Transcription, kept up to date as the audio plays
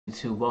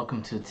YouTube,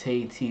 welcome to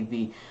Tay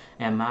TV,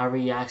 and my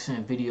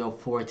reaction video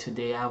for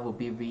today, I will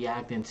be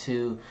reacting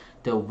to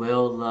the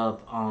Wheel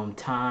of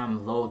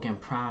Time Logan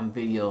Prime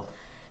video.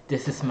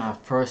 This is my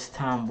first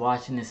time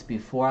watching this.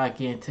 Before I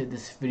get into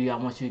this video,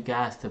 I want you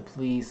guys to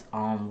please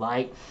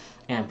like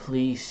and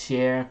please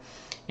share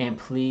and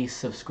please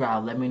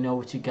subscribe. Let me know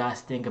what you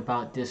guys think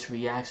about this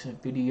reaction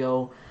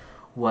video.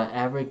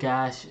 Whatever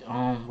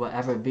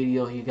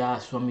video you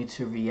guys want me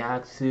to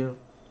react to,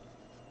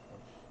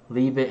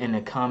 leave it in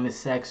the comment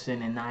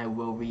section and I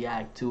will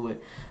react to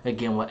it.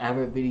 Again,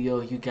 whatever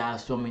video you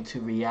guys want me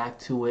to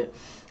react to it,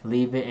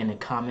 leave it in the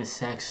comment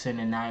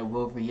section and I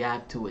will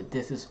react to it.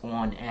 This is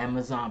on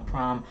Amazon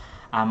Prime.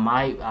 I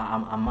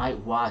might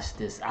watch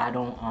this. I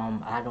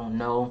don't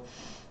know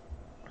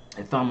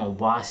if I'm gonna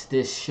watch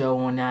this show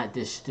or not.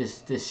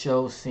 This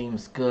show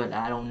seems good.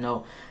 I don't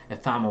know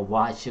if I'm gonna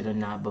watch it or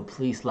not, but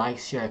please like,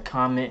 share,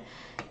 comment,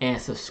 and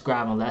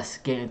subscribe, and let's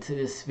get into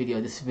this video.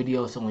 This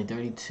video is only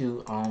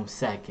 32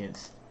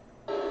 seconds.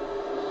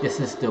 This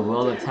is the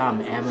Wheel of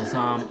Time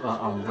Amazon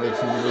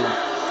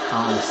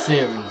original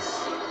series.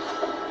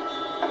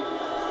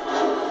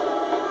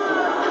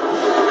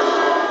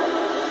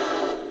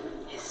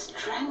 His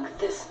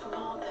strength is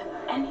more than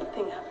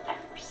anything I've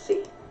ever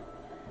seen.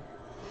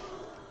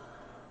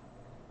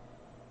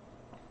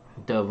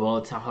 The Wheel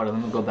of Time. Hold on,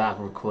 let me go back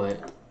real quick.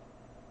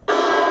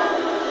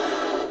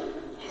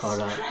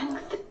 Hold up.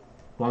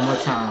 One more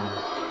time.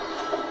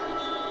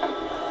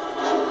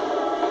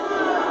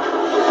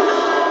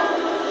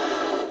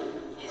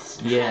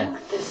 Yeah,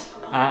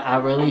 I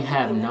really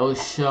have no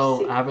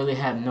show. I really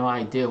have no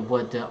idea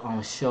what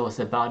the show is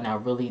about, and I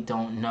really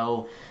don't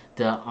know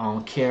the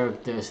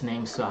characters'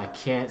 names, so I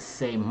can't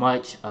say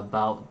much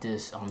about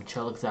this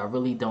trailer because I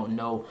really don't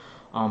know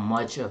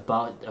much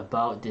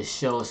about this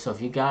show. So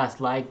if you guys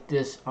like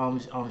this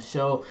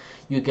show,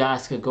 you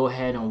guys could go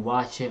ahead and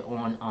watch it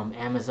on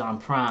Amazon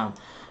Prime.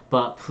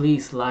 But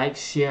please like,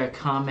 share,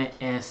 comment,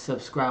 and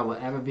subscribe.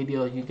 Whatever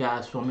video you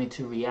guys want me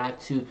to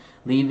react to,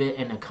 leave it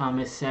in the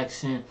comment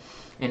section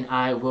and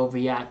I will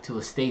react to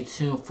it. Stay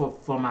tuned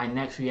for my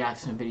next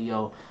reaction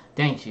video.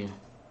 Thank you.